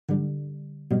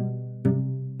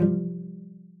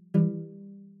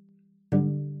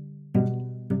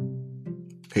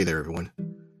Hey there, everyone,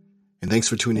 and thanks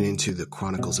for tuning in to the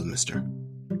Chronicles of Mr.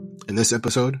 In this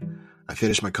episode, I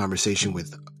finished my conversation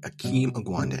with Akeem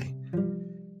Oguande.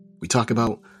 We talk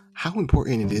about how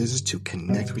important it is to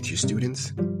connect with your students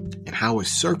and how a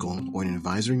circle or an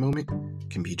advisory moment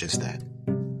can be just that.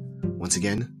 Once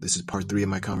again, this is part 3 of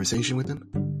my conversation with him,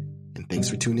 and thanks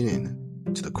for tuning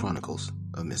in to the Chronicles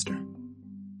of Mr.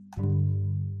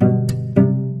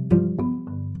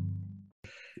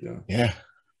 Yeah.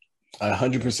 I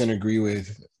 100% agree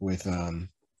with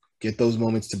get those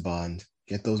moments to bond,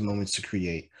 get those moments to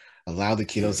create, allow the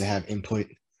kiddos to have input.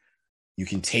 You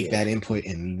can take that input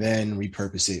and then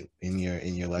repurpose it in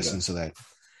your lesson so that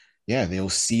they'll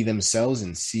see themselves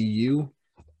and see you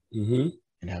and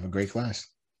have a great class.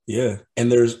 Yeah,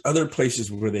 and there's other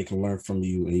places where they can learn from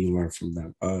you and you learn from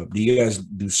them. Do you guys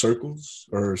do circles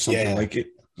or something like it?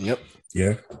 Yep.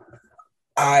 Yeah.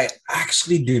 I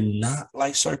actually did not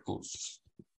like circles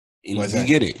in the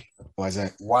beginning. Why is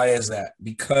that? Why is that?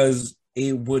 Because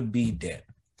it would be dead.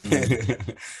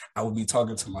 I would be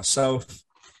talking to myself.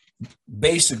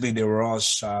 Basically, they were all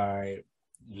shy,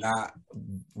 not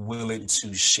willing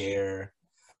to share,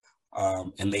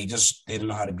 and they just didn't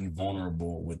know how to be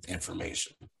vulnerable with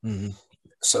information.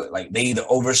 So, like, they either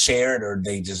overshared or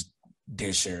they just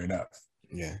didn't share enough.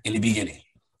 Yeah, in the beginning.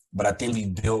 But I think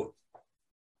we've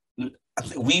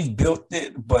built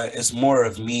it, but it's more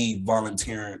of me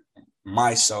volunteering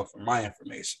myself and my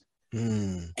information,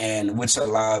 and which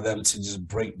allow them to just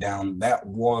break down that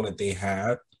wall that they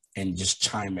have and just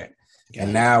chime in. Yeah.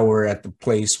 And now we're at the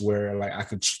place where, like, I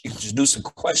could introduce a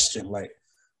question, like,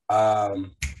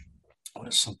 what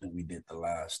is something we did the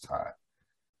last time?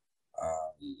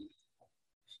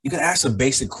 You could ask a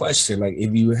basic question, like,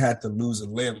 if you had to lose a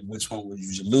limb, which one would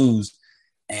you lose?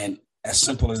 And as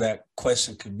simple as that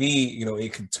question could be,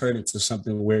 it could turn into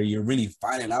something where you're really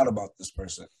finding out about this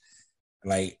person.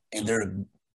 Like, and they're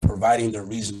providing the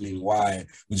reasoning why.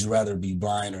 Would you rather be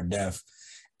blind or deaf?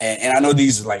 And I know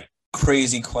these are like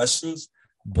crazy questions,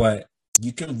 but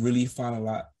you can really find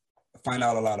out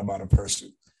a lot about a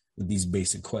person with these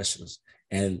basic questions.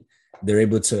 And they're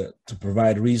able to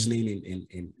provide reasoning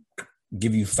and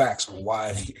give you facts on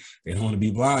why they don't want to be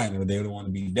blind or they don't want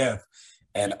to be deaf.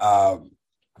 And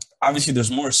obviously, there's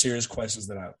more serious questions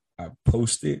that I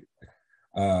posted,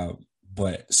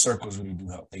 but circles really do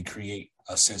help. They create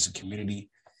a sense of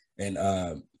community, and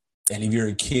if you're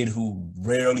a kid who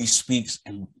rarely speaks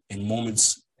in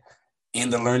moments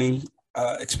in the learning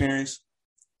experience,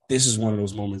 this is one of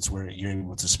those moments where you're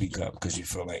able to speak up because you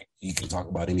feel like you can talk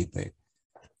about anything,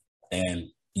 and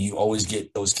you always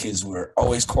get those kids who are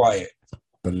always quiet,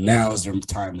 but now is their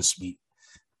time to speak,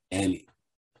 and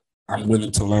I'm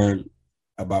willing to learn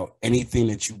about anything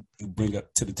that you bring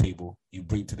up to the table, you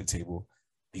bring to the table,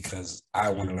 because I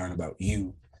want to learn about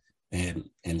you, and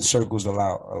circles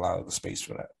allow the space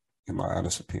for that. In my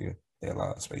honest opinion, they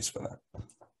allow the space for that.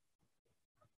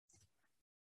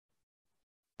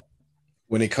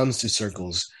 When it comes to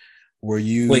circles, were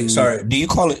you... Wait, sorry, do you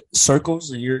call it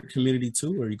circles in your community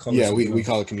too, or you call it... Yeah, we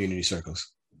call it community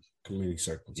circles. Community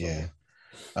circles. Yeah.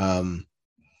 Okay.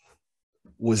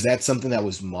 Was that something that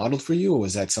was modeled for you, or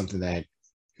was that something that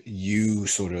you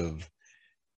sort of,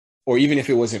 or even if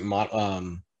it wasn't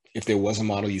if there was a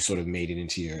model, you sort of made it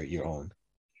into your own?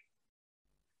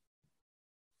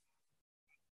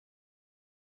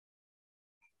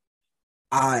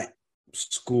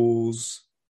 Schools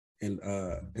and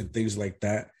things like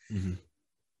that.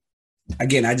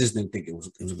 Again, I just didn't think it was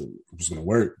going to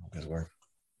work.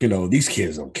 These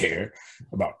kids don't care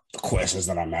about the questions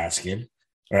that I'm asking,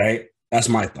 right? That's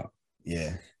my thought.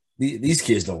 Yeah. These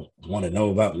kids don't want to know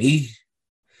about me.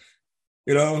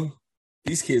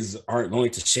 These kids aren't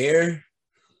going to share,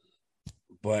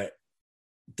 but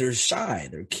they're shy.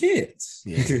 They're kids.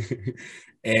 Yeah.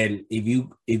 And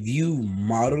if you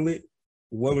model it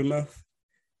well enough,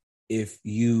 if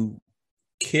you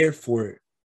care for it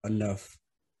enough,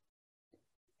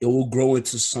 it will grow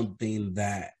into something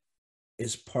that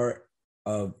is part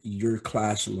of your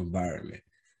classroom environment.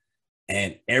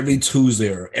 And every Tuesday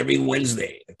or every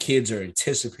Wednesday, the kids are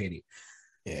anticipating,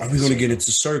 are we going to get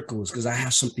into circles? Because I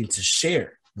have something to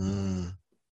share. Are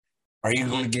we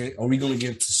going to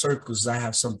get into circles? I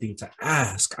have something to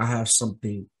ask. I have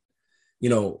something,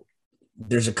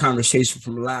 there's a conversation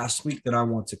from last week that I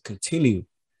want to continue.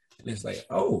 And it's like,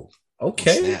 oh,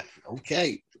 okay.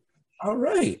 Okay. All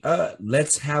right.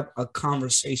 Let's have a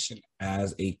conversation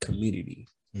as a community.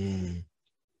 And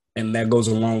that goes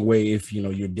a long way if,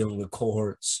 you're dealing with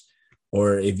cohorts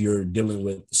or if you're dealing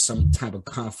with some type of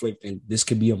conflict. And this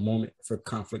could be a moment for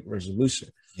conflict resolution.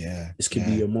 Yeah. This could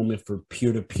be a moment for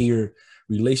peer-to-peer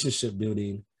relationship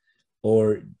building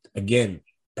or again,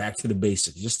 back to the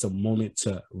basics, just a moment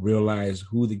to realize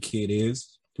who the kid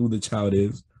is, who the child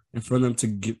is, and for them to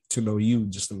get to know you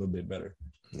just a little bit better.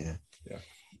 Yeah. Yeah.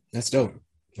 That's dope.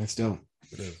 That's dope.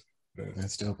 It is.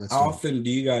 That's dope. That's How dope. often do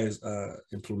you guys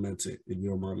implement it, if you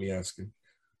don't mind me asking?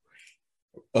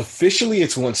 Officially,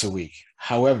 it's once a week.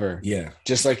 However, Yeah.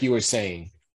 just like you were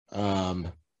saying,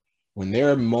 when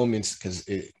there are moments, because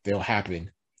they'll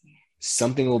happen,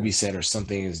 something will be said or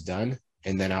something is done,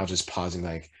 and then I'll just pause and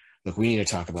like, look, we need to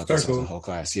talk about this as a whole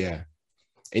class. Yeah.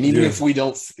 And even if we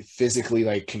don't physically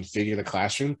like configure the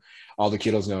classroom, all the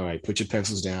kiddos know, right, put your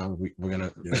pencils down. We're going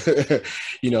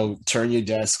to, turn your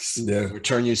desks or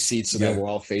turn your seats so that we're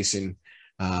all facing,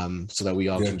 so that we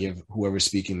all can give whoever's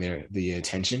speaking the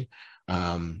attention.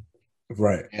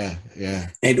 Right. Yeah.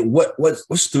 And what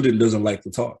student doesn't like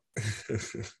to talk?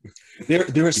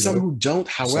 There are some who don't,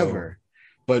 however,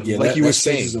 but like you were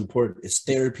saying, is important. It's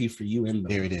therapy for you and them.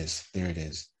 There it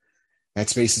is. That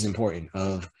space is important.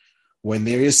 Of when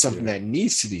there is something that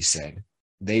needs to be said,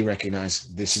 they recognize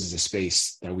this is the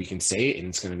space that we can say it, and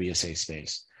it's going to be a safe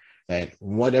space. That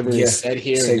whatever is said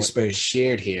here and what's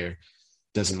shared here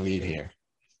doesn't leave here.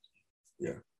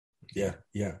 Yeah.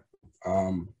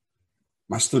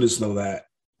 My students know that.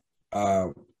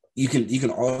 You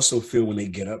can also feel when they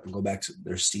get up and go back to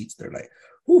their seats, they're like,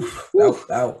 whew.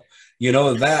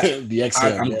 That the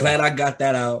exhale, I'm glad I got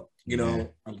that out.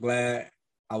 I'm glad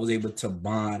I was able to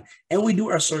bond. And we do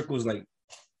our circles like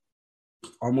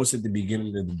almost at the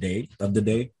beginning of the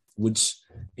day, which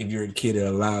if you're a kid, it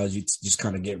allows you to just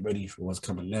kind of get ready for what's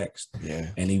coming next. Yeah.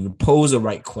 And if you pose the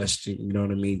right question, you know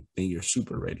what I mean, then you're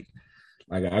super ready.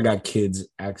 Like I got kids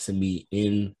asking me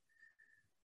in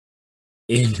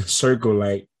the circle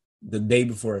like the day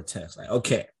before a test, like,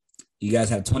 okay, you guys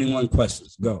have 21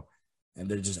 questions, go. And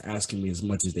they're just asking me as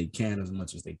much as they can,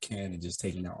 and just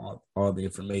taking out all the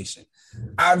information.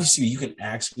 Obviously, you can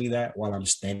ask me that while I'm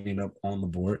standing up on the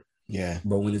board. Yeah.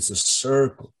 But when it's a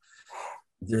circle,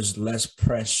 there's less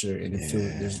pressure, and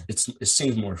it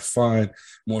seems more fun,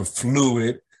 more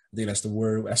fluid. I think that's the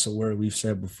word. That's a word we've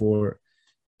said before.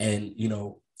 And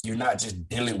you're not just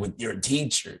dealing with your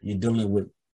teacher; you're dealing with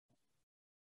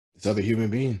this other human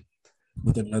being.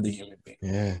 With another human being.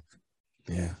 Yeah.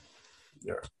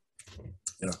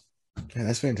 Yeah,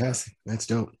 that's fantastic. That's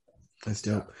dope.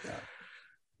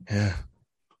 Yeah.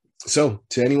 So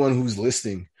to anyone who's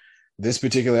listening, this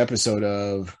particular episode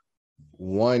of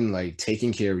one, like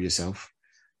taking care of yourself,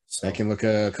 that can look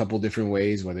a couple different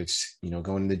ways, whether it's,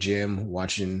 going to the gym,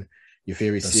 watching your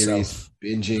favorite series,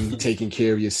 binging, taking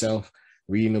care of yourself,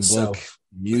 reading a book,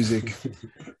 music.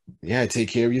 Yeah, take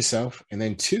care of yourself. And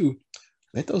then two,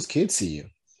 let those kids see you.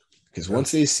 Because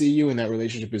once they see you and that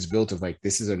relationship is built of like,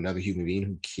 this is another human being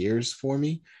who cares for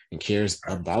me and cares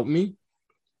about me,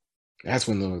 that's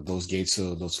when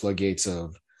those floodgates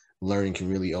of learning can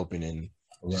really open, and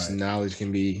just knowledge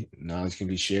can be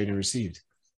shared and received.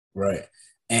 Right.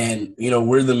 And,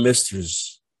 we're the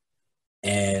misters,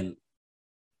 and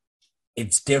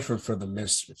it's different for the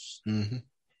misters. Mm-hmm.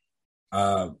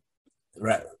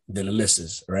 Right, than the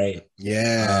misses, right?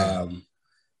 Yeah.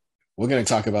 We're going to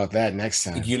talk about that next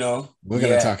time. We're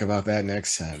going to talk about that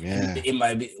next time. Yeah. It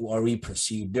might be, are we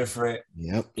perceived different?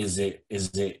 Yep. Is it,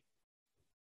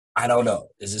 I don't know.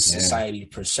 Is it society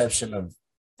perception of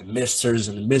the misters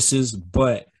and the misses?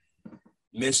 But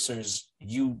misters,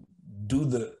 you do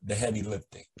the heavy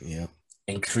lifting. Yeah.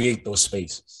 And create those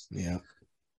spaces. Yeah.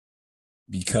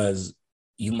 Because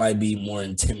you might be more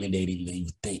intimidating than you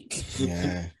think.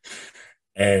 Yeah.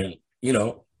 And,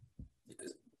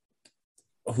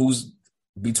 who's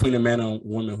between a man and a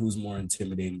woman, who's more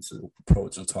intimidating to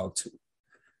approach and talk to?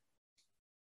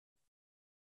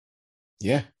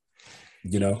 Yeah.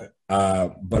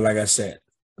 But like I said,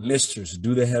 misters,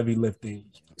 do the heavy lifting,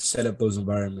 set up those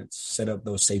environments, set up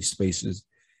those safe spaces,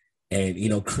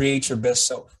 and, create your best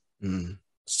self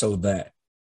so that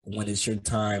when it's your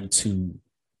time to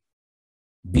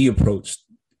be approached,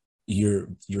 you're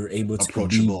able to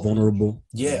be vulnerable.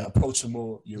 Yeah,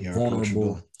 approachable. You're vulnerable.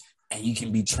 Approachable. And you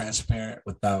can be transparent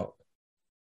without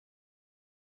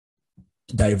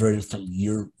diverting from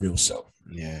your real self.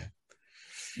 Yeah.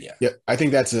 I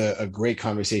think that's a great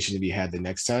conversation to be had the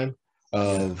next time.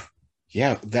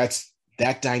 That's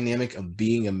that dynamic of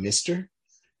being a Mr.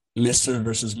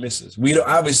 versus Mrs.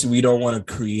 We don't want to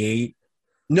create.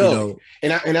 No,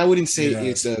 and I wouldn't say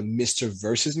it's a Mr.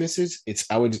 versus Mrs.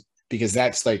 Because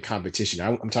that's like competition.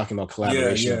 I'm talking about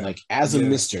collaboration. Like as a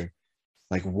Mr.,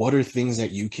 like what are things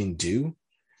that you can do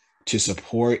to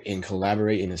support and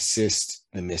collaborate and assist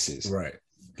the misses? Right.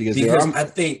 Because I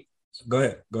think, go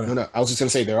ahead. No, I was just going to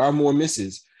say there are more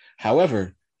misses.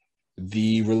 However,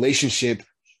 the relationship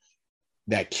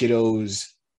that kiddos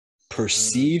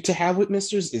perceive to have with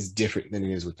misters is different than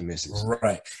it is with the misses.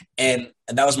 Right. And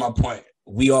that was my point.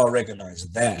 We all recognize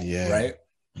that, right?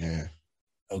 Yeah.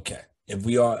 Okay.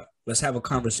 Let's have a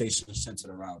conversation centered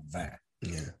around that.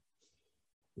 Yeah.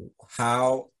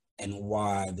 How and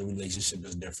why the relationship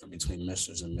is different between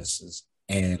misters and misses,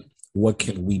 and what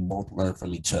can we both learn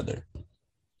from each other?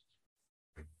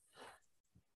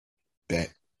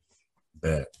 Bet.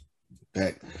 Bet.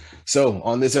 So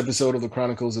on this episode of the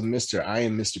Chronicles of Mr., I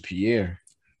am Mr. Pierre.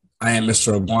 I am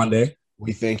Mr. Oguande.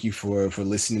 We thank you for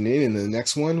listening in. And the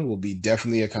next one will be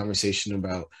definitely a conversation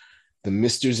about the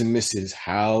misters and misses,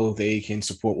 how they can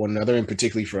support one another, and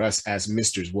particularly for us as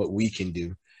misters, what we can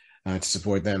do to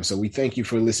support them. So we thank you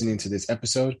for listening to this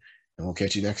episode, and we'll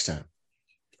catch you next time.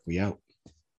 We out.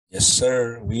 Yes,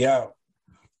 sir. We out.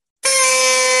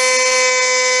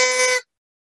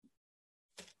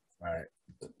 All right.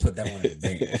 Put that one in the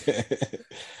bank.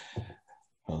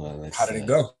 Hold on, how did it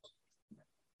go?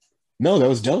 No, that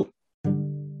was dope.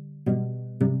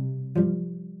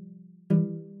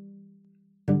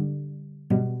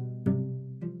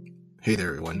 Hey there,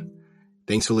 everyone.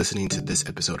 Thanks for listening to this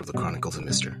episode of the Chronicles of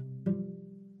Mr.